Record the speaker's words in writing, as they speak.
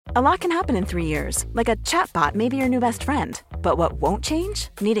A lot can happen in 3 years, like a chatbot may be your new best friend. But what won't change?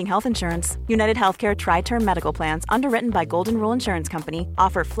 Needing health insurance. United Healthcare Tri-Term Medical Plans, underwritten by Golden Rule Insurance Company,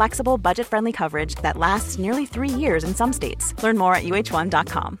 offer flexible, budget-friendly coverage that lasts nearly 3 years in some states. Learn more at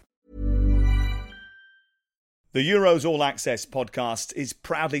uh1.com. The Euros All Access podcast is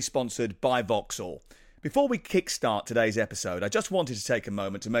proudly sponsored by Vauxhall. Before we kickstart today's episode, I just wanted to take a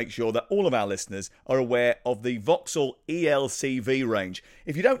moment to make sure that all of our listeners are aware of the Vauxhall ELCV range.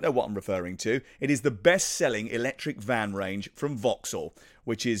 If you don't know what I'm referring to, it is the best-selling electric van range from Vauxhall,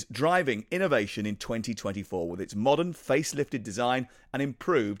 which is driving innovation in 2024 with its modern facelifted design and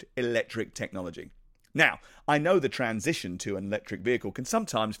improved electric technology. Now, I know the transition to an electric vehicle can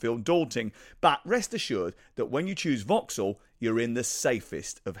sometimes feel daunting, but rest assured that when you choose Vauxhall, you're in the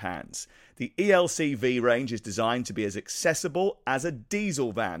safest of hands. The ELCV range is designed to be as accessible as a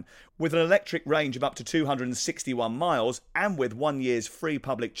diesel van. With an electric range of up to 261 miles and with 1 year's free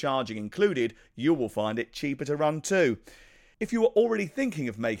public charging included, you will find it cheaper to run too. If you are already thinking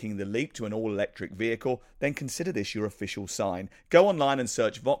of making the leap to an all-electric vehicle, then consider this your official sign. Go online and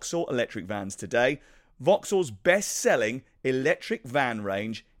search Vauxhall electric vans today. Vauxhall's best-selling electric van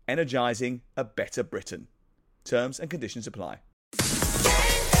range, energising a better Britain. Terms and conditions apply.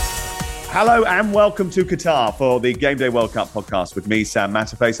 Hello and welcome to Qatar for the Game Day World Cup podcast with me, Sam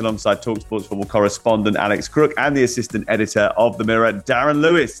Matterface, alongside TalkSport's football correspondent Alex Crook and the assistant editor of The Mirror, Darren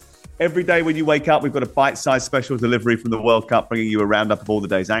Lewis. Every day when you wake up, we've got a bite-sized special delivery from the World Cup, bringing you a roundup of all the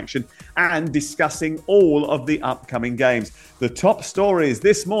day's action and discussing all of the upcoming games. The top stories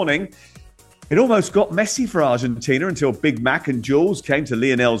this morning: it almost got messy for Argentina until Big Mac and Jules came to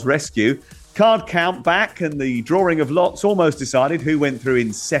Lionel's rescue. Card count back and the drawing of lots almost decided who went through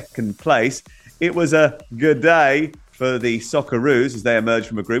in second place. It was a good day for the Socceroos as they emerged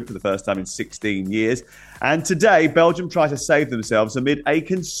from a group for the first time in 16 years. And today, Belgium tried to save themselves amid a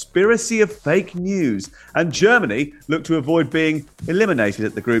conspiracy of fake news. And Germany looked to avoid being eliminated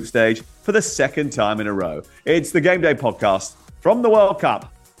at the group stage for the second time in a row. It's the Game Day podcast from the World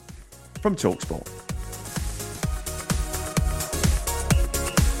Cup from TalkSport.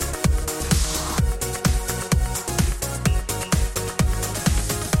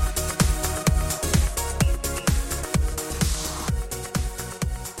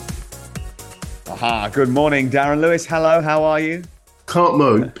 Good morning, Darren Lewis. Hello, how are you? Can't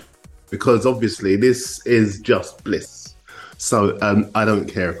moan because obviously this is just bliss. So I don't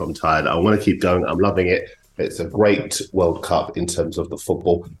care if I'm tired. I want to keep going. I'm loving it. It's a great World Cup in terms of the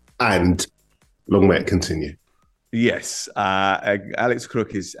football, and long may it continue. Yes, Alex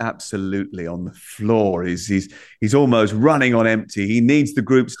Crook is absolutely on the floor. He's almost running on empty. He needs the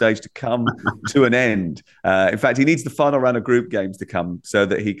group stage to come to an end. In fact, he needs the final round of group games to come so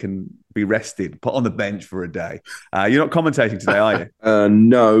that he can be rested, put on the bench for a day. You're not commentating today, are you?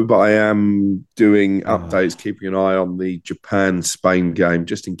 No, but I am doing updates, keeping an eye on the Japan-Spain game,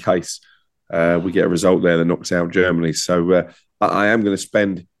 just in case we get a result there that knocks out Germany. So I am going to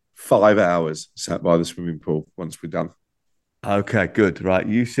spend 5 hours sat by the swimming pool once we're done. Okay, good. Right.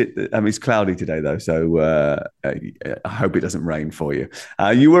 You sit. It's cloudy today, though, so I hope it doesn't rain for you.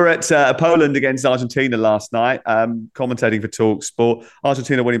 You were at Poland against Argentina last night, commentating for TalkSport.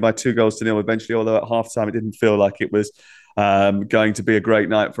 Argentina winning by 2-0 eventually, although at halftime it didn't feel like it was going to be a great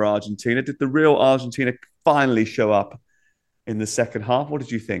night for Argentina. Did the real Argentina finally show up in the second half? What did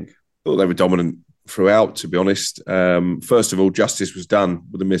you think? I thought they were dominant throughout, to be honest. First of all, justice was done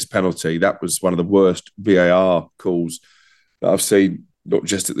with a missed penalty. That was one of the worst VAR calls that I've seen, not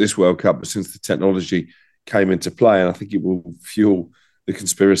just at this World Cup, but since the technology came into play. And I think it will fuel the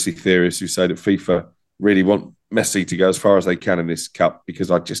conspiracy theorists who say that FIFA really want Messi to go as far as they can in this cup,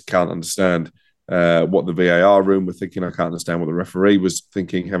 because I just can't understand what the VAR room were thinking. I can't understand what the referee was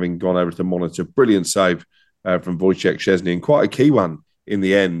thinking, having gone over to monitor. Brilliant save from Wojciech Szczesny, and quite a key one in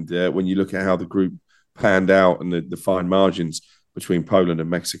the end, when you look at how the group panned out and the fine margins between Poland and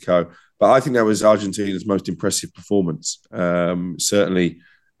Mexico. But I think that was Argentina's most impressive performance. Certainly,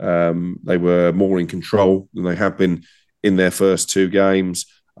 they were more in control than they have been in their first two games.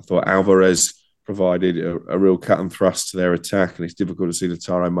 I thought Alvarez provided a real cut and thrust to their attack, and it's difficult to see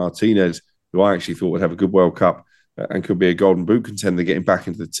Lautaro Martinez, who I actually thought would have a good World Cup and could be a Golden Boot contender, getting back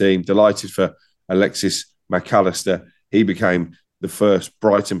into the team. Delighted for Alexis McAllister. He became the first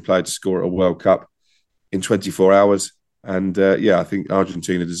Brighton player to score at a World Cup in 24 hours. And I think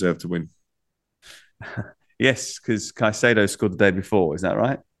Argentina deserved to win. Yes, because Caicedo scored the day before. Is that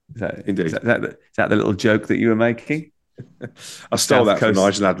right? Indeed. Is that the little joke that you were making? I stole that from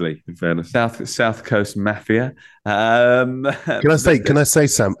Nigel Adley, in fairness. South Coast Mafia. Can I say,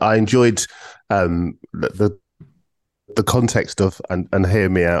 Sam? I enjoyed the the context of, and hear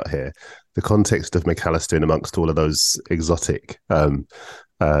me out here, the context of McAllister in amongst all of those exotic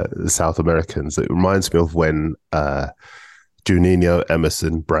South Americans, it reminds me of when Juninho,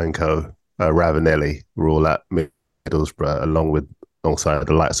 Emerson, Branco, Ravanelli were all at Middlesbrough, alongside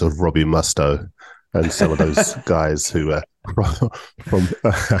the likes of Robbie Mustoe and some of those guys who were from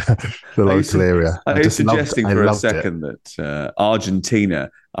the local area. Are you suggesting for a second that Argentina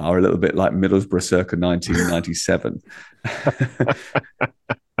are a little bit like Middlesbrough circa 1997?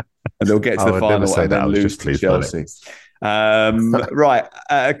 And they'll get to the final and then lose to Chelsea. Right.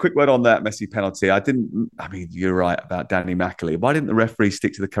 A quick word on that Messi penalty. I mean, you're right about Danny McAlee. Why didn't the referee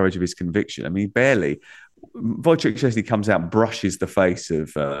stick to the courage of his conviction? I mean, barely. Wojciech Szczesny comes out and brushes the face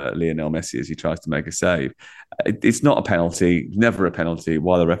of Lionel Messi as he tries to make a save. It's not a penalty, never a penalty.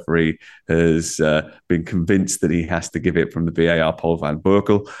 Why the referee has been convinced that he has to give it from the VAR Paul van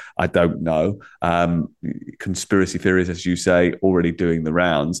Boekel, I don't know. Conspiracy theories, as you say, already doing the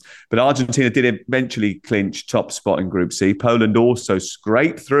rounds. But Argentina did eventually clinch top spot in Group C. Poland also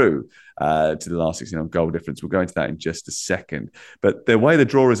scraped through to the last 16 on goal difference. We'll go into that in just a second. But the way the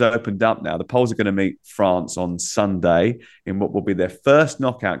draw has opened up now, the Poles are going to meet France on Sunday in what will be their first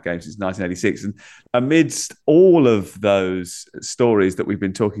knockout game since 1986. And amidst all of those stories that we've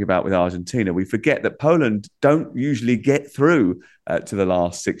been talking about with Argentina, we forget that Poland don't usually get through to the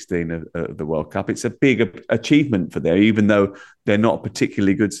last 16 of the World Cup. It's a big achievement for them, even though they're not a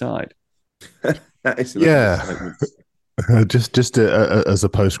particularly good side. That is Just as a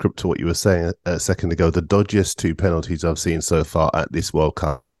postscript to what you were saying a second ago, the dodgiest two penalties I've seen so far at this World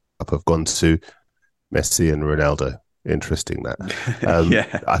Cup have gone to Messi and Ronaldo. Interesting that.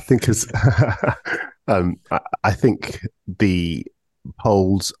 Yeah. I think the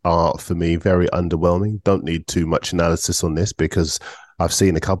Poles are, for me, very underwhelming. Don't need too much analysis on this because I've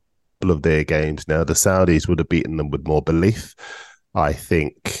seen a couple of their games now. The Saudis would have beaten them with more belief. I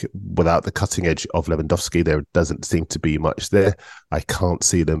think without the cutting edge of Lewandowski, there doesn't seem to be much there. I can't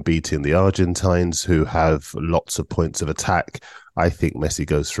see them beating the Argentines, who have lots of points of attack. I think Messi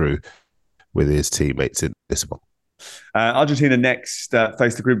goes through with his teammates in this one. Argentina next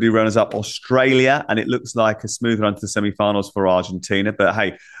face the Group D runners-up Australia, and it looks like a smooth run to the semi-finals for Argentina. But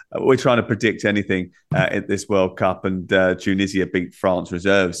hey, we're trying to predict anything at this World Cup, and Tunisia beat France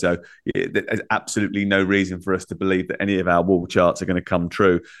reserves. So there's absolutely no reason for us to believe that any of our wall charts are going to come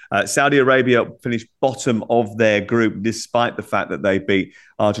true. Saudi Arabia finished bottom of their group, despite the fact that they beat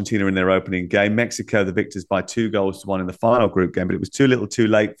Argentina in their opening game. Mexico, the victors, by 2-1 in the final group game, but it was too little too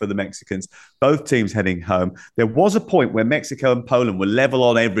late for the Mexicans. Both teams heading home. There was a point where Mexico and Poland were level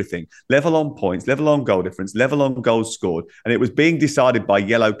on everything, level on points, level on goal difference, level on goals scored, and it was being decided by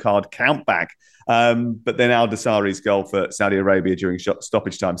yellow card countback. But then Al Dasari's goal for Saudi Arabia during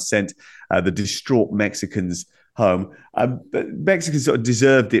stoppage time sent the distraught Mexicans home. But Mexicans sort of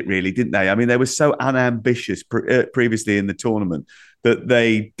deserved it, really, didn't they? I mean, they were so unambitious previously in the tournament that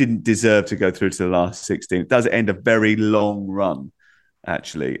they didn't deserve to go through to the last 16. It does end a very long run,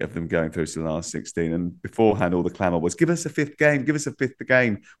 actually, of them going through to the last 16. And beforehand, all the clamour was, give us a fifth game, give us a fifth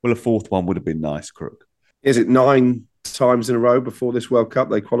game. Well, a fourth one would have been nice, Crook. Is it 9 times in a row before this World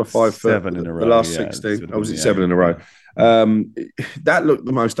Cup? They qualified for 7 in a row, the last 16. Or was it 7 in a row? That looked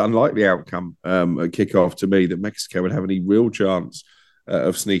the most unlikely outcome at kickoff to me, that Mexico would have any real chance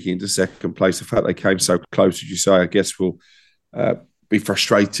of sneaking into second place. The fact they came so close, as you say, I guess will be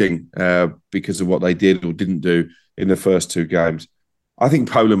frustrating because of what they did or didn't do in the first 2 games. I think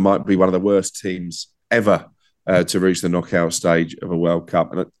Poland might be one of the worst teams ever to reach the knockout stage of a World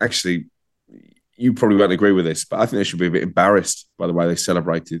Cup. And actually, you probably won't agree with this, but I think they should be a bit embarrassed by the way they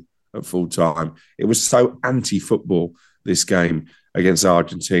celebrated at full time. It was so anti-football, this game against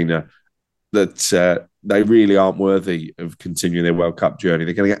Argentina, that they really aren't worthy of continuing their World Cup journey.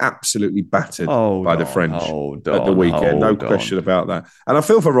 They're going to get absolutely battered by the French at the weekend. No question about that. And I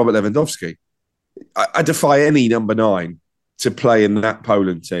feel for Robert Lewandowski. I defy any number 9 to play in that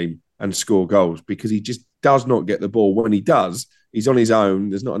Poland team and score goals, because he just does not get the ball. When he does, he's on his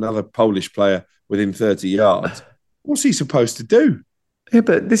own. There's not another Polish player within 30 yards. What's he supposed to do? Yeah,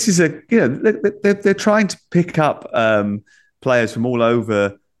 but this is they're trying to pick up players from all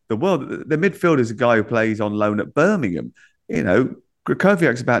over the world. The midfielder is a guy who plays on loan at Birmingham. You know,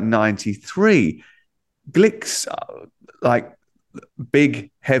 Krychowiak's about 93. Glick's like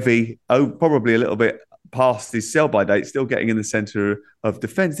big, heavy, probably a little bit past his sell-by date, still getting in the centre of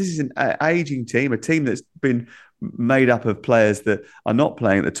defence. This is an ageing team, a team that's been made up of players that are not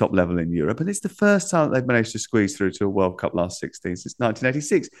playing at the top level in Europe. And it's the first time that they've managed to squeeze through to a World Cup last 16 since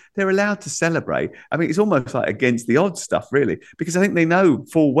 1986. They're allowed to celebrate. I mean, it's almost like against the odds stuff, really, because I think they know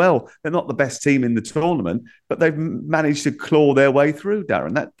full well they're not the best team in the tournament, but they've managed to claw their way through,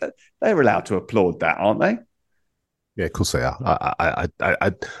 Darren. That they're allowed to applaud that, aren't they? Yeah, of course they are.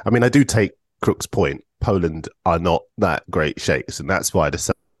 I mean, I do take Crook's point. Poland are not that great shakes, and that's why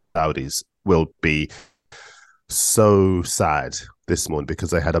the Saudis will be so sad this morning,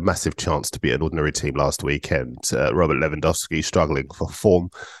 because they had a massive chance to beat an ordinary team last weekend. Robert Lewandowski, struggling for form,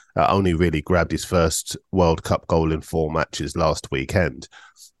 only really grabbed his first World Cup goal in 4 matches last weekend.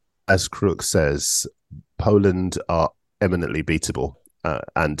 As Crook says, Poland are eminently beatable,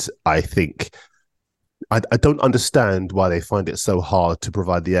 and I think I don't understand why they find it so hard to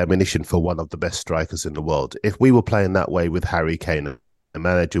provide the ammunition for one of the best strikers in the world. If we were playing that way with Harry Kane, the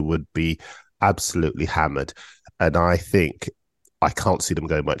manager would be absolutely hammered. And I think I can't see them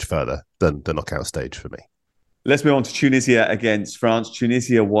going much further than the knockout stage for me. Let's move on to Tunisia against France.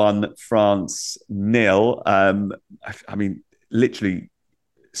 Tunisia won, France 0. I mean, literally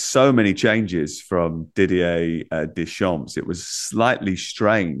so many changes from Didier Deschamps. It was slightly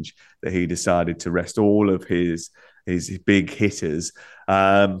strange that he decided to rest all of his big hitters.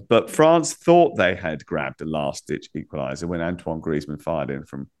 But France thought they had grabbed a last-ditch equaliser when Antoine Griezmann fired in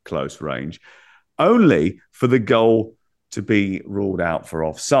from close range, only for the goal to be ruled out for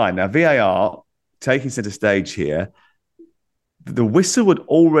offside. Now, VAR, taking centre stage here, the whistle had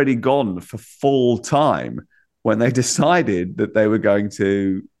already gone for full time when they decided that they were going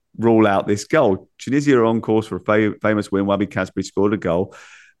to rule out this goal. Tunisia are on course for a famous win. Wabi Kazri scored a goal.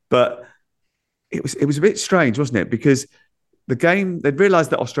 But it was a bit strange, wasn't it? Because the game, they'd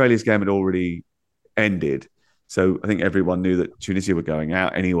realised that Australia's game had already ended. So I think everyone knew that Tunisia were going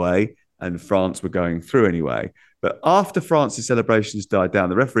out anyway and France were going through anyway. But after France's celebrations died down,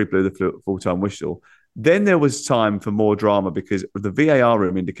 the referee blew the full-time whistle. Then there was time for more drama because the VAR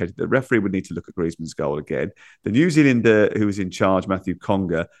room indicated the referee would need to look at Griezmann's goal again. The New Zealander who was in charge, Matthew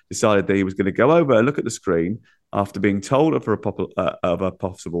Conga, decided that he was going to go over and look at the screen after being told of a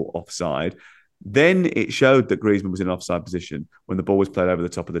possible offside. Then it showed that Griezmann was in an offside position when the ball was played over the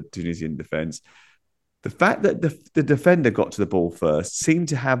top of the Tunisian defence. The fact that the defender got to the ball first seemed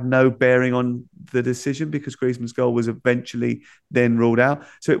to have no bearing on the decision because Griezmann's goal was eventually then ruled out.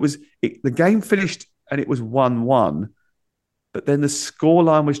 So the game finished and it was 1-1, but then the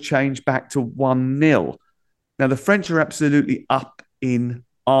scoreline was changed back to 1-0. Now, the French are absolutely up in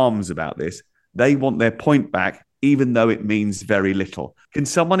arms about this. They want their point back, even though it means very little. Can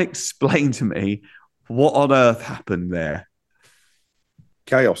someone explain to me what on earth happened there?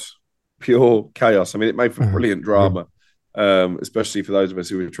 Chaos. Pure chaos. I mean, it made for brilliant drama, especially for those of us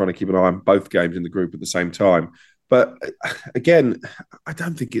who were trying to keep an eye on both games in the group at the same time. But again, I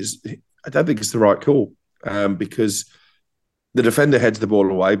don't think it's the right call because the defender heads the ball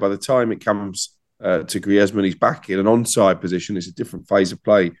away. By the time it comes to Griezmann, he's back in an onside position. It's a different phase of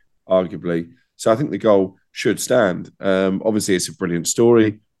play, arguably. So I think the goal should stand. Obviously, it's a brilliant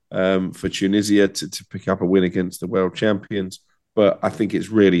story for Tunisia to pick up a win against the world champions. But I think it's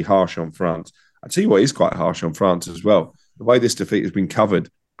really harsh on France. I tell you what is quite harsh on France as well. The way this defeat has been covered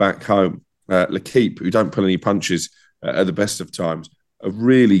back home. L'Équipe, who don't pull any punches at the best of times, have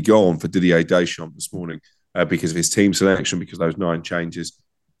really gone for Didier Deschamps this morning because of his team selection, because of those 9 changes.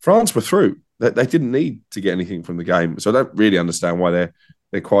 France were through. They didn't need to get anything from the game. So I don't really understand why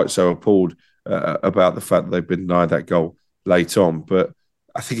they're quite so appalled about the fact that they've been denied that goal late on. But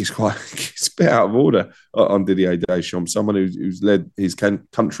I think it's a bit out of order on Didier Deschamps, someone who's led his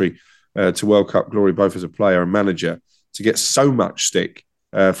country to World Cup glory, both as a player and manager, to get so much stick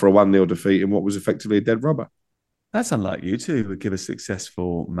for a 1-0 defeat in what was effectively a dead rubber. That's unlike you to give a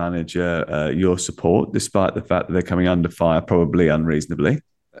successful manager your support, despite the fact that they're coming under fire, probably unreasonably.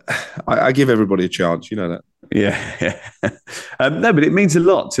 I give everybody a chance, you know that. Yeah. No, but it means a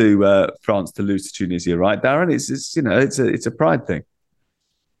lot to France to lose to Tunisia, right, Darren? It's a pride thing.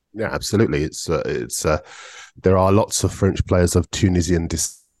 Yeah, absolutely. It's there are lots of French players of Tunisian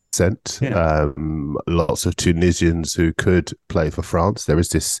descent. Yeah. Lots of Tunisians who could play for France. There is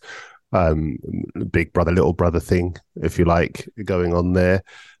this big brother, little brother thing, if you like, going on there.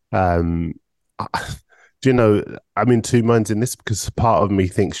 I'm in two minds in this because part of me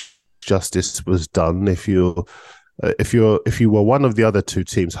thinks justice was done. If you were one of the other two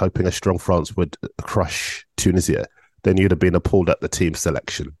teams hoping a strong France would crush Tunisia, then you'd have been appalled at the team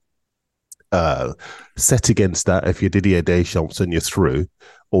selection. Set against that, if you're Didier Deschamps and you're through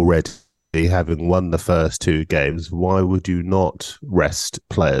already, having won the first two games, why would you not rest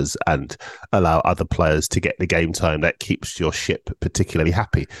players and allow other players to get the game time that keeps your ship particularly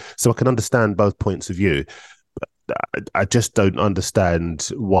happy? So I can understand both points of view. But I just don't understand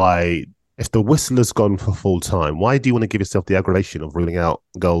why, if the whistle has gone for full time, why do you want to give yourself the aggravation of ruling out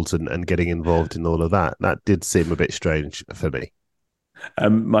goals and getting involved in all of that? That did seem a bit strange for me.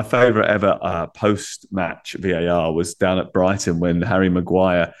 My favourite ever post-match VAR was down at Brighton when Harry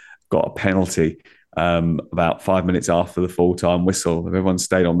Maguire got a penalty about 5 minutes after the full-time whistle. Everyone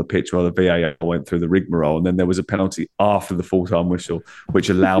stayed on the pitch while the VAR went through the rigmarole, and then there was a penalty after the full-time whistle, which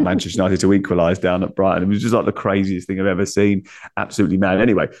allowed Manchester United to equalise down at Brighton. It was just like the craziest thing I've ever seen. Absolutely mad.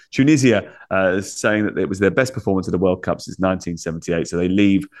 Anyway, Tunisia is saying that it was their best performance at the World Cup since 1978, so they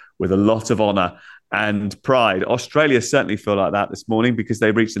leave with a lot of honour and pride. Australia certainly feel like that this morning because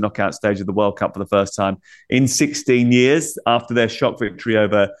they reached the knockout stage of the World Cup for the first time in 16 years after their shock victory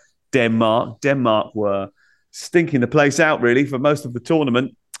over Denmark. Denmark were stinking the place out, really, for most of the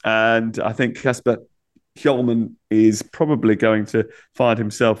tournament. And I think Kasper Hjulmand is probably going to find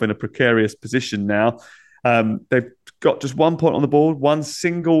himself in a precarious position now. They've got just 1 point on the board, one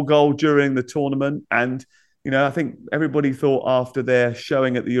single goal during the tournament. And, you know, I think everybody thought after their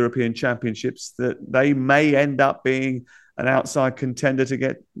showing at the European Championships that they may end up being an outside contender to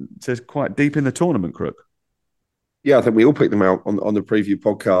get to quite deep in the tournament, Crook. Yeah, I think we all picked them out on the preview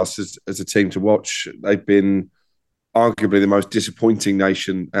podcast as a team to watch. They've been arguably the most disappointing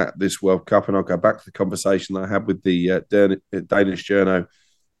nation at this World Cup. And I'll go back to the conversation that I had with the Danish journo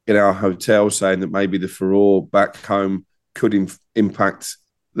in our hotel, saying that maybe the furore back home could impact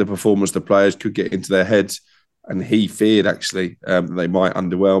the performance of the players, could get into their heads. And he feared, actually, they might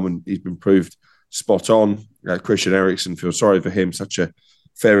underwhelm. And he's been proved spot on. Christian Eriksen, feel sorry for him. Such a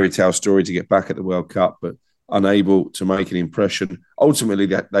fairy tale story to get back at the World Cup. But unable to make an impression. Ultimately,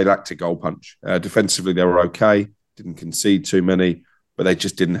 they lacked a goal punch. Defensively, they were okay, didn't concede too many, but they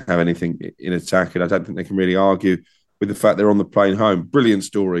just didn't have anything in attack. And I don't think they can really argue with the fact they're on the plane home. Brilliant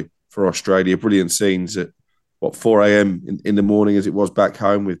story for Australia. Brilliant scenes at, 4 a.m. in the morning as it was back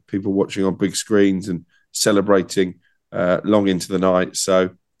home, with people watching on big screens and celebrating long into the night. So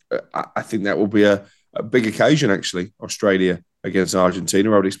I think that will be a big occasion, actually, Australia against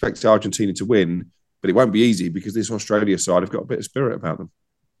Argentina. I would expect Argentina to win, but it won't be easy because this Australia side have got a bit of spirit about them.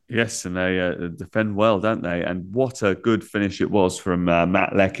 Yes, and they defend well, don't they? And what a good finish it was from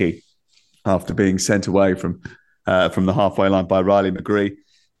Matt Leckie after being sent away from the halfway line by Riley McGree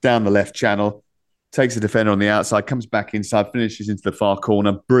down the left channel. Takes the defender on the outside, comes back inside, finishes into the far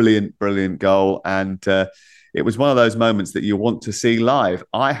corner. Brilliant, brilliant goal. And it was one of those moments that you want to see live.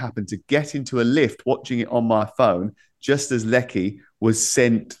 I happened to get into a lift watching it on my phone just as Leckie was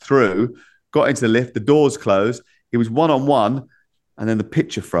sent through. Got into the lift, the doors closed. He was one-on-one, and then the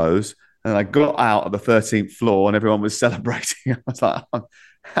picture froze. And I got out of the 13th floor, and everyone was celebrating. I was like,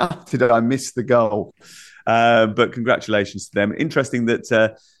 how did I miss the goal? But congratulations to them. Interesting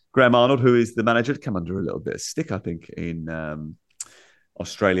that Graham Arnold, who is the manager, had come under a little bit of stick, I think, in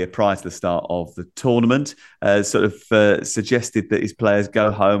Australia prior to the start of the tournament. Suggested that his players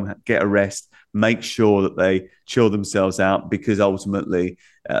go home, get a rest, make sure that they chill themselves out, because ultimately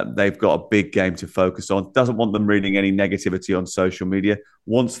they've got a big game to focus on. Doesn't want them reading any negativity on social media.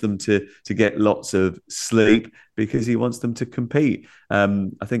 Wants them to get lots of sleep because he wants them to compete. I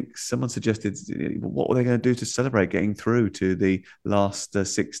think someone suggested, what were they going to do to celebrate getting through to the last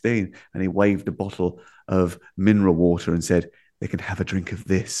 16? And he waved a bottle of mineral water and said, they can have a drink of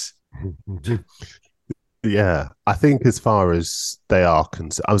this. Yeah, I think as far as they are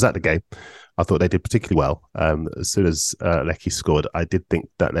concerned, I was at the game. I thought they did particularly well. As soon as Leckie scored, I did think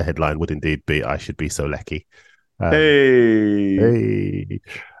that the headline would indeed be, I should be so Leckie. Hey!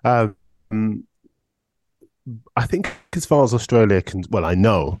 I think as far as Australia can, well, I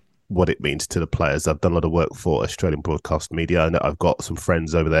know what it means to the players. I've done a lot of work for Australian broadcast media. I know I've got some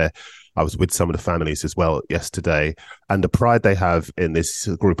friends over there. I was with some of the families as well yesterday. And the pride they have in this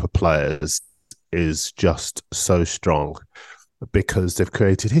group of players is just so strong, because they've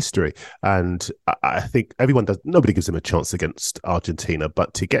created history. And I think nobody gives them a chance against Argentina,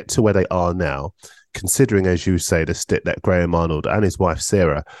 but to get to where they are now, considering, as you say, the stick that Graham Arnold and his wife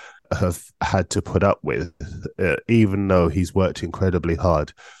Sarah have had to put up with, even though he's worked incredibly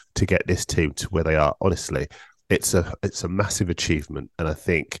hard to get this team to where they are, honestly, it's a massive achievement. And I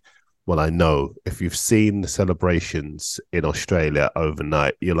think, well, I know if you've seen the celebrations in Australia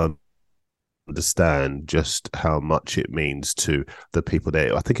overnight, you'll understand just how much it means to the people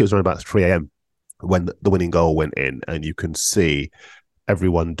there. I think it was around about 3 a.m. when the winning goal went in, and you can see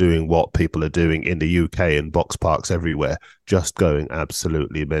everyone doing what people are doing in the UK and box parks everywhere, just going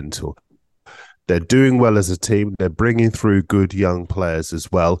absolutely mental. They're doing well as a team. They're bringing through good young players as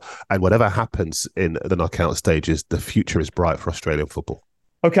well. And whatever happens in the knockout stages, the future is bright for Australian football.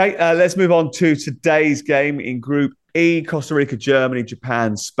 Okay, let's move on to today's game in Group E: Costa Rica, Germany,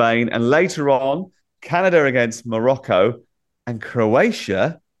 Japan, Spain. And later on, Canada against Morocco and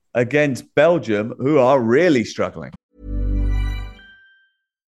Croatia against Belgium, who are really struggling.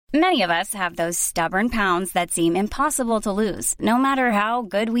 Many of us have those stubborn pounds that seem impossible to lose, no matter how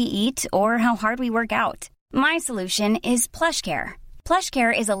good we eat or how hard we work out. My solution is PlushCare.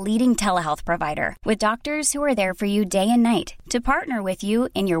 PlushCare is a leading telehealth provider with doctors who are there for you day and night to partner with you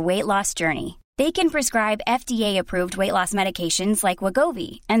in your weight loss journey. They can prescribe FDA-approved weight loss medications like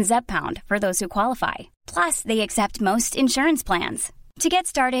Wegovy and Zepbound for those who qualify. Plus, they accept most insurance plans. To get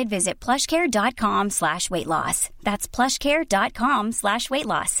started, visit plushcare.com/weightloss. That's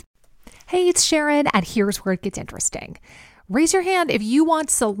plushcare.com/weightloss. Hey, it's Sharon, and here's where it gets interesting. Raise your hand if you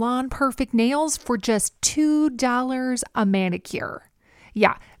want salon perfect nails for just $2 a manicure.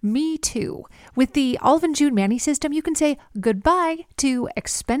 Yeah, me too. With the Olive & June Mani system, you can say goodbye to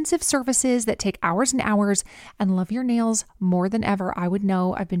expensive services that take hours and hours and love your nails more than ever. I would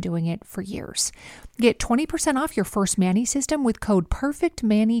know. I've been doing it for years. Get 20% off your first Mani system with code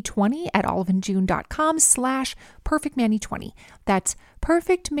PERFECTMANI20 at oliveandjune.com/PERFECTMANI20. That's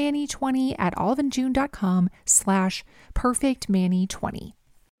PERFECTMANI20 at oliveandjune.com/PERFECTMANI20.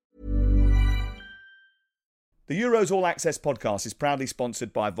 The Euros All Access podcast is proudly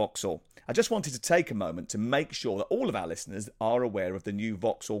sponsored by Vauxhall. I just wanted to take a moment to make sure that all of our listeners are aware of the new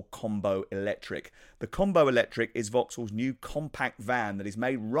Vauxhall Combo Electric. The Combo Electric is Vauxhall's new compact van that is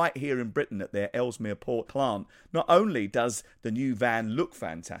made right here in Britain at their Ellesmere Port plant. Not only does the new van look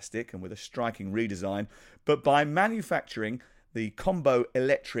fantastic and with a striking redesign, but by manufacturing the Combo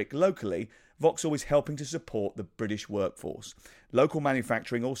Electric locally, Vauxhall is helping to support the British workforce. Local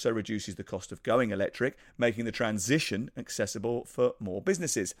manufacturing also reduces the cost of going electric, making the transition accessible for more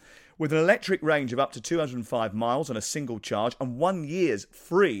businesses. With an electric range of up to 205 miles on a single charge and 1 year's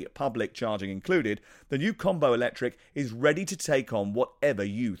free public charging included, the new Combo Electric is ready to take on whatever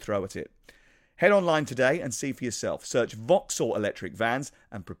you throw at it. Head online today and see for yourself. Search Vauxhall electric vans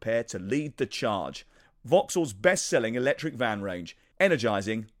and prepare to lead the charge. Vauxhall's best-selling electric van range,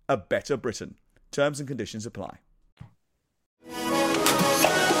 energising a better Britain. Terms and conditions apply.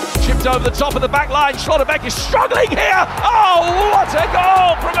 Chipped over the top of the back line. Schlotterbeck is struggling here. Oh, what a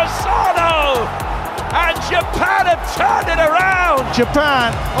goal from Asano! And Japan have turned it around.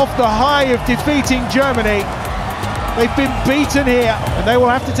 Japan, off the high of defeating Germany, they've been beaten here, and they will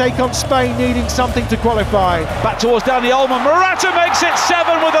have to take on Spain, needing something to qualify. Back towards Dani Olmo. Morata makes it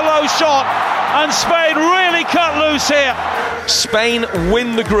 7 with a low shot, and Spain really cut loose here. Spain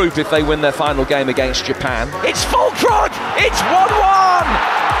win the group if they win their final game against Japan. It's Fulkrug! It's 1-1!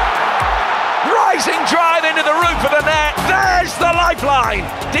 Rising drive into the roof of the net. There's the lifeline.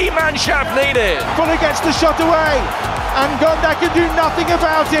 D-Manshaft needed. Fuller gets the shot away, and Gonda can do nothing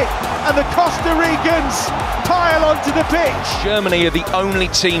about it. And the Costa Ricans pile onto the pitch. Germany are the only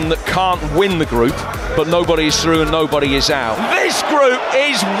team that can't win the group, but nobody is through and nobody is out. This group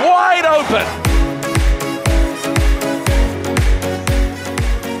is wide open.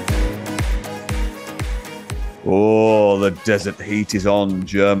 Oh, the desert heat is on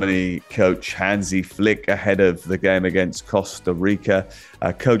Germany. Coach Hansi Flick ahead of the game against Costa Rica.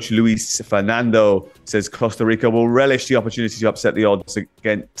 Coach Luis Fernando says Costa Rica will relish the opportunity to upset the odds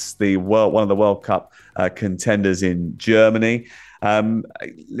against one of the World Cup contenders in Germany.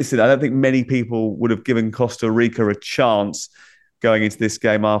 Listen, I don't think many people would have given Costa Rica a chance going into this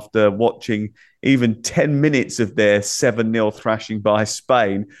game after watching even 10 minutes of their 7-0 thrashing by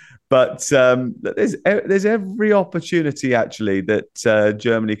Spain. But there's every opportunity, actually, that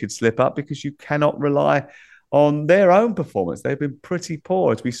Germany could slip up because you cannot rely on their own performance. They've been pretty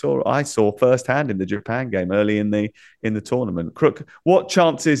poor, as I saw firsthand in the Japan game early in the tournament. Crook, what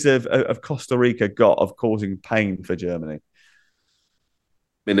chances of Costa Rica got of causing pain for Germany?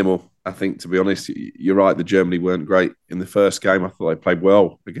 Minimal, I think, to be honest. You're right, the Germany weren't great in the first game. I thought they played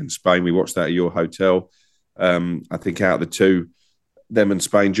well against Spain. We watched that at your hotel. I think out of the two, them and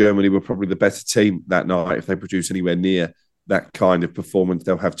Spain, Germany were probably the better team that night. If they produce anywhere near that kind of performance,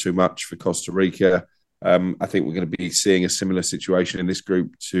 they'll have too much for Costa Rica. I think we're going to be seeing a similar situation in this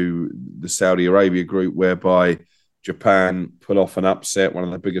group to the Saudi Arabia group, whereby Japan pull off an upset, one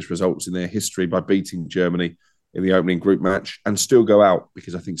of the biggest results in their history, by beating Germany in the opening group match, and still go out,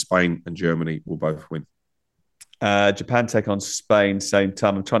 because I think Spain and Germany will both win. Japan take on Spain same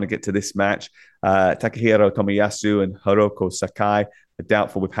time. I'm trying to get to this match. Takahiro Tomiyasu and Hiroko Sakai are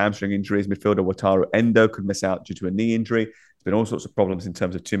doubtful with hamstring injuries. Midfielder Wataru Endo could miss out due to a knee injury. been all sorts of problems in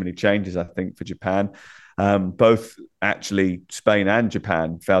terms of too many changes, I think, for Japan. Both actually Spain and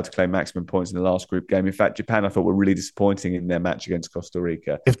Japan failed to claim maximum points in the last group game. In fact, Japan, I thought, were really disappointing in their match against Costa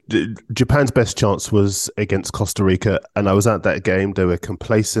Rica. If Japan's best chance was against Costa Rica, and I was at that game, they were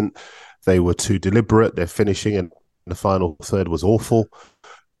complacent. They were too deliberate. Their finishing in the final third was awful.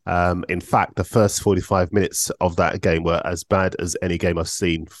 In fact, the first 45 minutes of that game were as bad as any game I've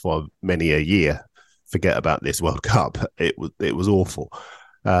seen for many a year. Forget about this World Cup. It was awful.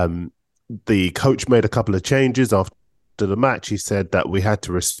 The coach made a couple of changes after the match. He said that we had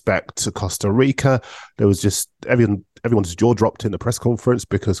to respect Costa Rica. There was just everyone's jaw dropped in the press conference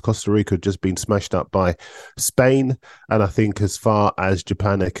because Costa Rica had just been smashed up by Spain. And I think as far as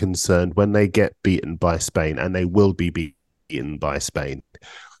Japan are concerned, when they get beaten by Spain, and they will be beaten by Spain,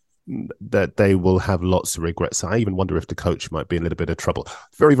 that they will have lots of regrets. I even wonder if the coach might be in a little bit of trouble.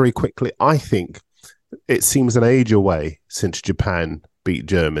 Very, very quickly, I think it seems an age away since Japan beat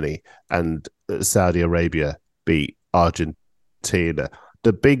Germany and Saudi Arabia beat Argentina.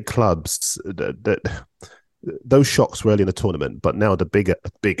 The big clubs, those shocks were early in the tournament, but now the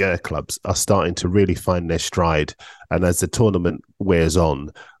bigger clubs are starting to really find their stride. And as the tournament wears on,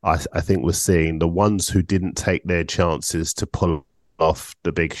 I think we're seeing the ones who didn't take their chances to pull off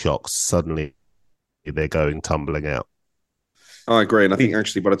the big shocks, suddenly they're going tumbling out. I agree. And I think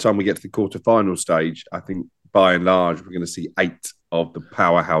actually by the time we get to the quarterfinal stage, I think by and large, we're going to see 8 of the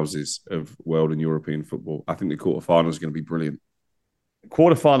powerhouses of world and European football. I think the quarterfinals are going to be brilliant.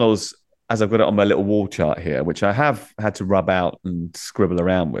 Quarterfinals, as I've got it on my little wall chart here, which I have had to rub out and scribble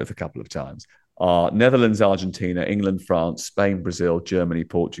around with a couple of times, are Netherlands, Argentina, England, France, Spain, Brazil, Germany,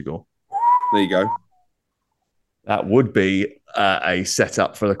 Portugal. There you go. That would be a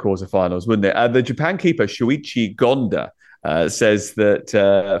setup for the quarterfinals, wouldn't it? The Japan keeper, Shuichi Gonda, says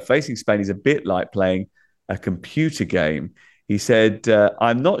that facing Spain is a bit like playing a computer game. He said,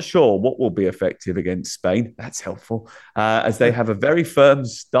 I'm not sure what will be effective against Spain. That's helpful, as they have a very firm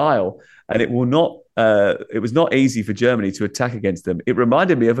style, and it was not easy for Germany to attack against them. It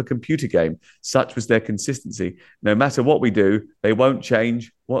reminded me of a computer game. Such was their consistency. No matter what we do, they won't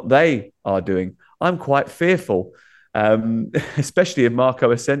change what they are doing. I'm quite fearful, especially of Marco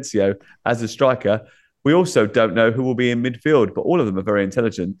Asensio as a striker. We also don't know who will be in midfield, but all of them are very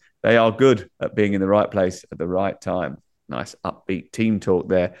intelligent. They are good at being in the right place at the right time. Nice upbeat team talk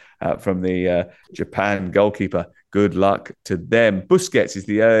there from the Japan goalkeeper. Good luck to them. Busquets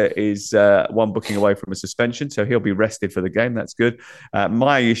is one booking away from a suspension, so he'll be rested for the game. That's good.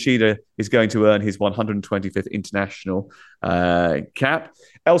 Maya Yoshida is going to earn his 125th international cap.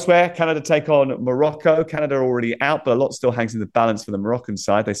 Elsewhere, Canada take on Morocco. Canada are already out, but a lot still hangs in the balance for the Moroccan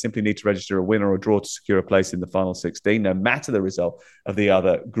side. They simply need to register a win or a draw to secure a place in the final 16, no matter the result of the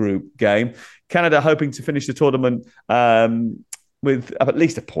other group game. Canada hoping to finish the tournament with at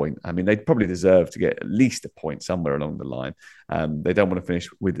least a point. I mean, they probably deserve to get at least a point somewhere along the line. They don't want to finish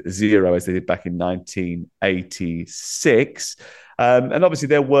with 0 as they did back in 1986. And obviously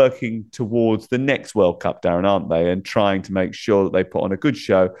they're working towards the next World Cup, Darren, aren't they? And trying to make sure that they put on a good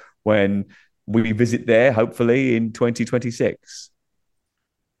show when we visit there, hopefully in 2026.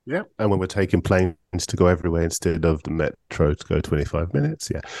 Yeah, and when we're taking planes to go everywhere instead of the metro to go 25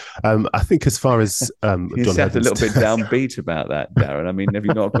 minutes, yeah. I think as far as you sound a little bit downbeat about that, Darren. I mean, have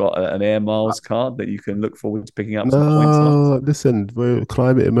you not got an Air Miles card that you can look forward to picking up some points on? Listen, we're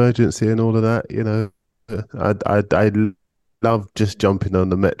climate emergency and all of that. You know, I love just jumping on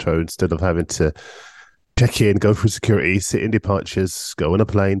the metro instead of having to check in, go through security, sit in departures, go on a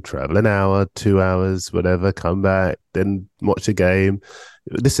plane, travel an hour, 2 hours, whatever, come back, then watch a game.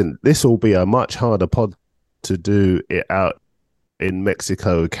 Listen, this will be a much harder pod to do it out in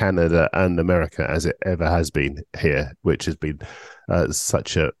Mexico, Canada, and America as it ever has been here, which has been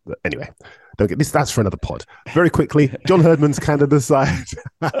such a... Anyway, don't get this. That's for another pod. Very quickly, John Herdman's Canada side.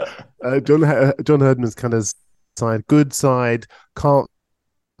 John Herdman's Canada side, good side, can't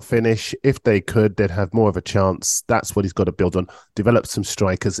finish. If they could, they'd have more of a chance. That's what he's got to build on. Develop some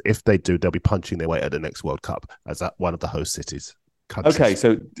strikers. If they do, they'll be punching their way at the next World Cup as one of the host cities. Countries. Okay,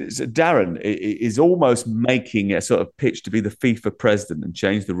 so Darren is almost making a sort of pitch to be the FIFA president and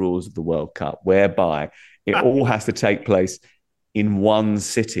change the rules of the World Cup, whereby it all has to take place in one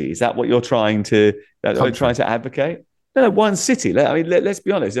city. Is that what you're trying to advocate? No, one city. I mean, let's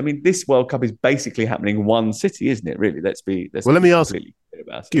be honest. I mean, this World Cup is basically happening in one city, isn't it? Really? Let me ask you.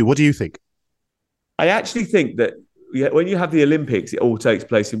 What do you think? I actually think that when you have the Olympics, it all takes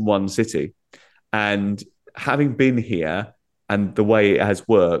place in one city. And having been here and the way it has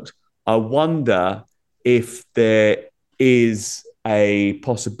worked, I wonder if there is a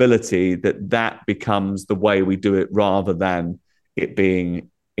possibility that becomes the way we do it rather than it being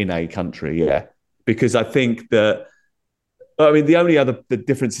in a country. Yeah, because I think that, I mean, the only other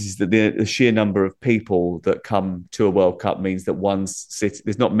difference is that the sheer number of people that come to a World Cup means that one city,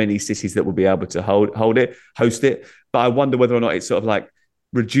 there's not many cities that will be able to host it. But I wonder whether or not it's sort of like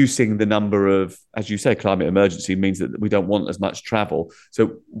reducing the number of, as you say, climate emergency means that we don't want as much travel.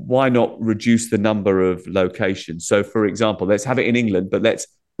 So why not reduce the number of locations? So, for example, let's have it in England, but let's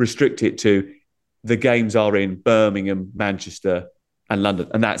restrict it to the games are in Birmingham, Manchester, and London,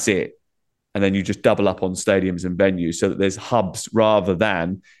 and that's it. And then you just double up on stadiums and venues so that there's hubs rather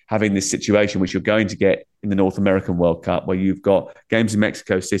than having this situation which you're going to get in the North American World Cup, where you've got games in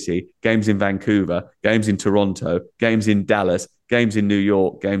Mexico City, games in Vancouver, games in Toronto, games in Dallas, games in New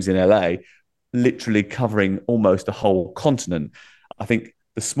York, games in LA, literally covering almost a whole continent. I think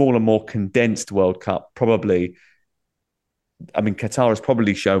the smaller, more condensed World Cup probably, I mean, Qatar has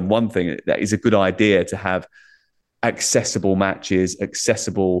probably shown one thing, that is a good idea to have accessible matches,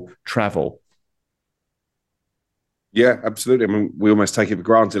 accessible travel. Yeah, absolutely. I mean, we almost take it for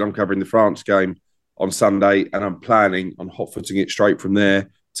granted. I'm covering the France game on Sunday, and I'm planning on hot-footing it straight from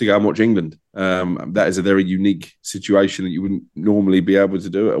there to go and watch England. That is a very unique situation that you wouldn't normally be able to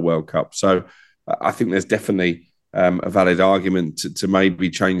do at a World Cup. So I think there's definitely a valid argument to maybe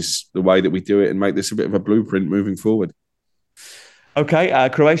change the way that we do it and make this a bit of a blueprint moving forward. Okay,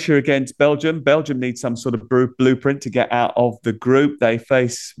 Croatia against Belgium. Belgium needs some sort of blueprint to get out of the group. They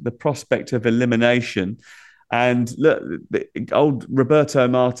face the prospect of elimination. And look, the old Roberto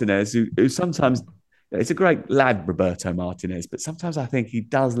Martinez, who sometimes, it's a great lad, Roberto Martinez, but sometimes I think he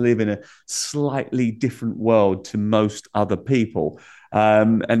does live in a slightly different world to most other people.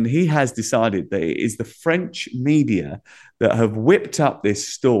 And he has decided that it is the French media that have whipped up this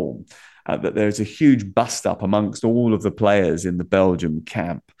storm, that there's a huge bust-up amongst all of the players in the Belgium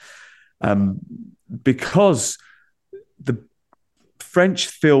camp. Because the French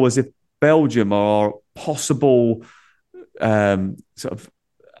feel as if Belgium are possible sort of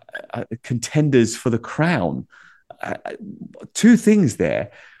contenders for the crown. Two things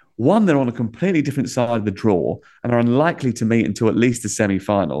there. One, they're on a completely different side of the draw and are unlikely to meet until at least the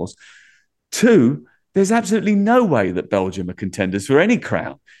semi-finals. Two, there's absolutely no way that Belgium are contenders for any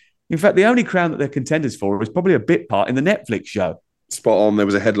crown. In fact, the only crown that they're contenders for is probably a bit part in the Netflix show. Spot on. There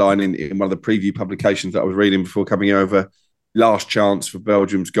was a headline in one of the preview publications that I was reading before coming over. Last chance for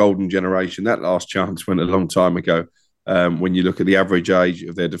Belgium's golden generation. That last chance went a long time ago. When you look at the average age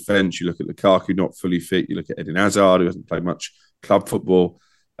of their defence, you look at Lukaku not fully fit, you look at Eden Hazard, who hasn't played much club football,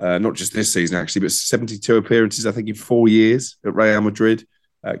 not just this season actually, but 72 appearances, I think, in 4 years at Real Madrid.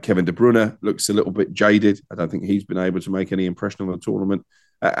 Kevin De Bruyne looks a little bit jaded. I don't think he's been able to make any impression on the tournament.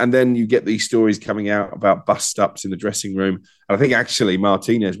 And then you get these stories coming out about bust-ups in the dressing room. And I think actually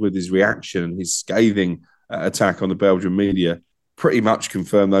Martinez, with his reaction, his scathing attack on the Belgian media, pretty much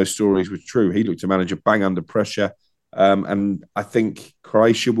confirmed those stories were true. He looked a manager bang under pressure. And I think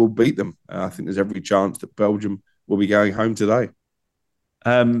Croatia will beat them. I think there's every chance that Belgium will be going home today.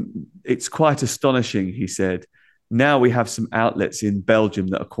 It's quite astonishing, he said. Now we have some outlets in Belgium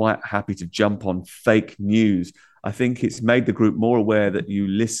that are quite happy to jump on fake news. I think it's made the group more aware that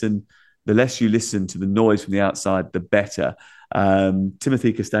the less you listen to the noise from the outside, the better.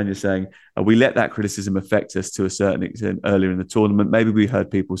 Timothy Castagna saying, we let that criticism affect us to a certain extent earlier in the tournament. Maybe we heard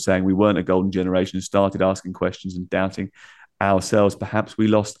people saying we weren't a golden generation and started asking questions and doubting ourselves. Perhaps we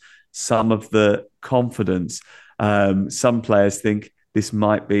lost some of the confidence. Some players think this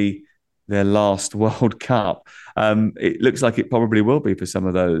might be their last World Cup. It looks like it probably will be for some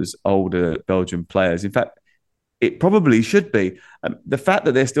of those older Belgian players. In fact, it probably should be. The fact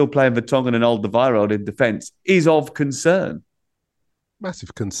that they're still playing Vertonghen and Alderweireld in defence is of concern.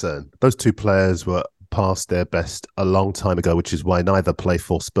 Massive concern. Those two players were past their best a long time ago, which is why neither play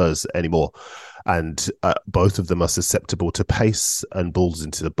for Spurs anymore. And both of them are susceptible to pace and balls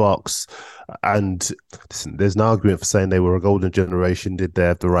into the box. And listen, there's an argument for saying they were a golden generation. Did they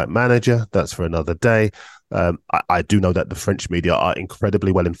have the right manager? That's for another day. I do know that the French media are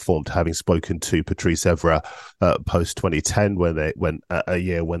incredibly well informed, having spoken to Patrice Evra post 2010, when a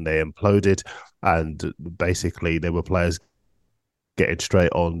year when they imploded, and basically there were players getting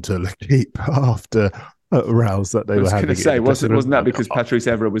straight on to L'Équipe after rows that they were having. I was going to say, wasn't that because Patrice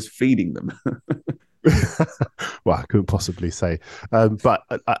Evra was feeding them? Well, I couldn't possibly say. But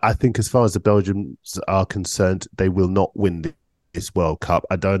I think as far as the Belgians are concerned, they will not win this World Cup.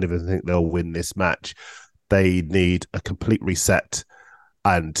 I don't even think they'll win this match. They need a complete reset.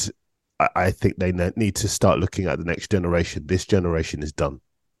 And I think they need to start looking at the next generation. This generation is done.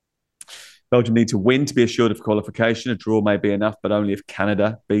 Belgium need to win to be assured of qualification. A draw may be enough, but only if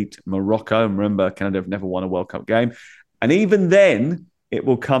Canada beat Morocco. And remember, Canada have never won a World Cup game. And even then, it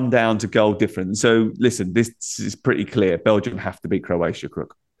will come down to goal difference. So listen, this is pretty clear. Belgium have to beat Croatia,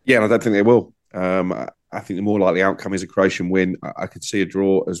 Crook. Yeah, and I don't think they will. I think the more likely outcome is a Croatian win. I could see a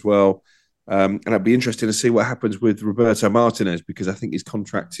draw as well. And it'd be interesting to see what happens with Roberto Martinez, because I think his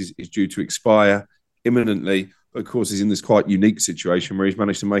contract is due to expire imminently. But of course, he's in this quite unique situation where he's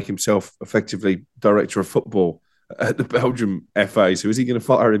managed to make himself effectively director of football at the Belgium FA. So is he going to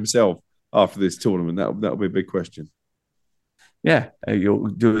fire himself after this tournament? That'll be a big question. Yeah, you'll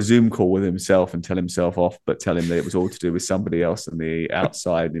do a Zoom call with himself and tell himself off, but tell him that it was all to do with somebody else and the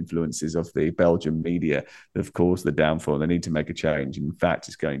outside influences of the Belgian media that have caused the downfall. They need to make a change. In fact,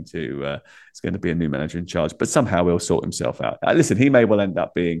 it's going to be a new manager in charge, but somehow he'll sort himself out. Listen, he may well end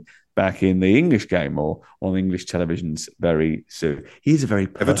up being back in the English game or on English televisions very soon. He's a very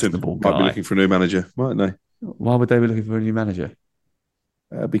personable guy. Might be looking for a new manager, mightn't they? Why would they be looking for a new manager?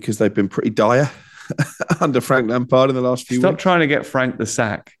 Because they've been pretty dire under Frank Lampard in the last few weeks. Stop trying to get Frank the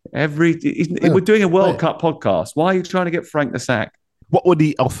sack. We're doing a World Cup podcast. Why are you trying to get Frank the sack? What would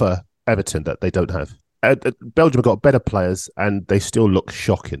he offer Everton that they don't have? Belgium have got better players and they still look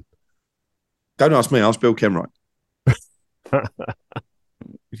shocking. Don't ask me, ask Bill Kenwright.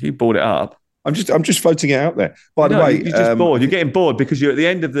 You brought it up. I'm just floating it out there. By the way, you're just bored. You're getting bored because you're at the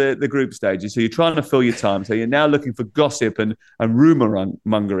end of the group stages, so you're trying to fill your time. So you're now looking for gossip and rumour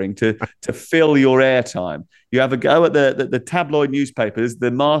mongering to fill your airtime. You have a go at the tabloid newspapers, the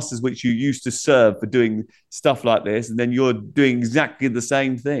masters which you used to serve for doing stuff like this, and then you're doing exactly the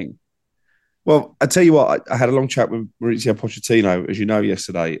same thing. Well, I tell you what, I had a long chat with Mauricio Pochettino, as you know,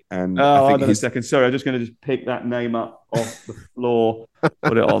 yesterday. And hold on a second. Sorry, I'm just going to just pick that name up off the floor,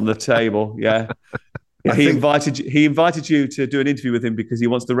 put it on the table. Yeah. He invited you to do an interview with him because he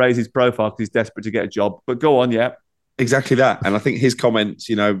wants to raise his profile because he's desperate to get a job. But go on, yeah. Exactly that. And I think his comments,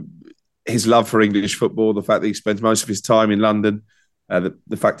 his love for English football, the fact that he spends most of his time in London,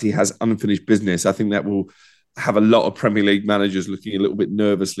 the fact he has unfinished business, I think that will have a lot of Premier League managers looking a little bit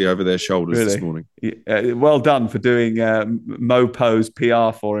nervously over their shoulders this morning. Well done for doing Mopo's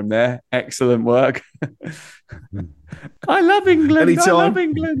PR for him there. Excellent work. I love England. Anytime. I love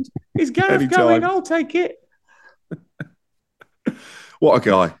England. Is Gareth going? I'll take it. What a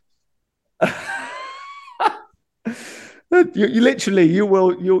guy.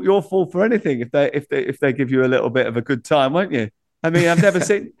 You'll fall for anything if they give you a little bit of a good time, won't you? I mean, I've never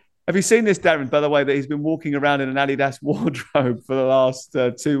seen. Have you seen this, Darren, by the way, that he's been walking around in an Adidas wardrobe for the last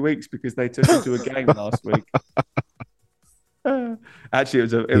 2 weeks because they took him to a game last week? Actually,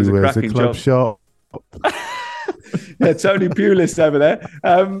 it was a cracking job. Shop. Yeah, Tony Pulis over there.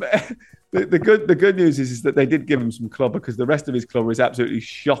 The good news is that they did give him some clobber because the rest of his clobber is absolutely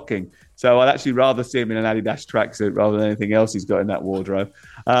shocking. So I'd actually rather see him in an Adidas tracksuit rather than anything else he's got in that wardrobe.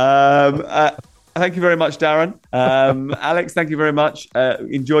 Thank you very much, Darren. Alex, thank you very much.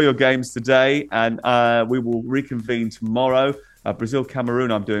 Enjoy your games today, and we will reconvene tomorrow.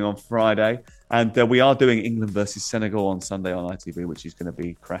 Brazil-Cameroon I'm doing on Friday, and we are doing England versus Senegal on Sunday on ITV, which is going to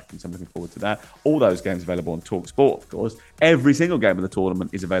be cracking, so I'm looking forward to that. All those games available on TalkSport, of course. Every single game of the tournament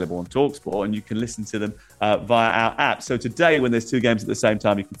is available on TalkSport, and you can listen to them via our app. So today, when there's two games at the same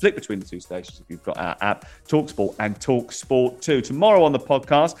time, you can flick between the two stations if you've got our app, TalkSport and TalkSport 2. Tomorrow on the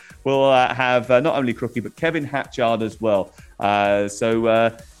podcast, we'll have not only Crookie, but Kevin Hatchard as well.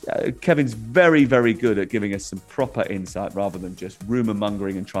 Kevin's very, very good at giving us some proper insight rather than just rumour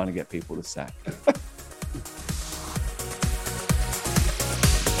mongering and trying to get people to sack.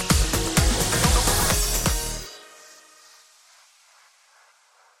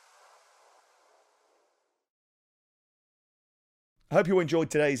 I hope you enjoyed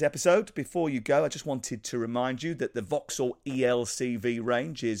today's episode. Before you go, I just wanted to remind you that the Vauxhall ELCV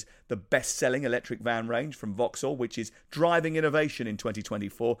range is the best-selling electric van range from Vauxhall, which is driving innovation in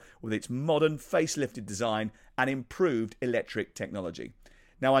 2024 with its modern facelifted design and improved electric technology.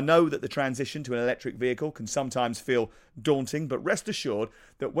 Now, I know that the transition to an electric vehicle can sometimes feel daunting, but rest assured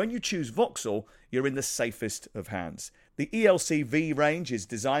that when you choose Vauxhall, you're in the safest of hands. The ELCV range is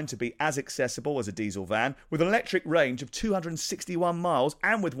designed to be as accessible as a diesel van, with an electric range of 261 miles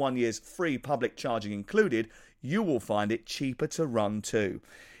and with 1 year's free public charging included. You will find it cheaper to run too.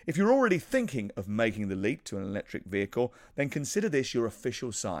 If you're already thinking of making the leap to an electric vehicle, then consider this your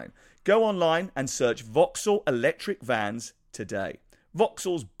official sign. Go online and search Vauxhall electric vans today.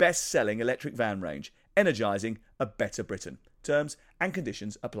 Vauxhall's best-selling electric van range, energising a better Britain. Terms and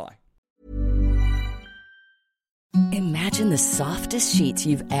conditions apply. Imagine the softest sheets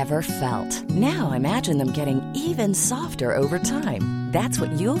you've ever felt. Now imagine them getting even softer over time. That's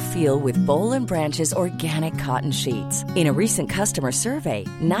what you'll feel with Boll & Branch's organic cotton sheets. In a recent customer survey,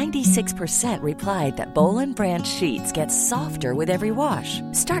 96% replied that Boll & Branch sheets get softer with every wash.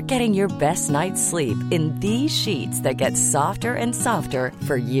 Start getting your best night's sleep in these sheets that get softer and softer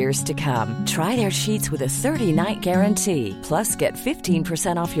for years to come. Try their sheets with a 30-night guarantee. Plus, get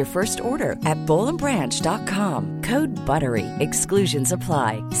 15% off your first order at bollandbranch.com. Code BUTTERY. Exclusions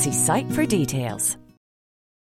apply. See site for details.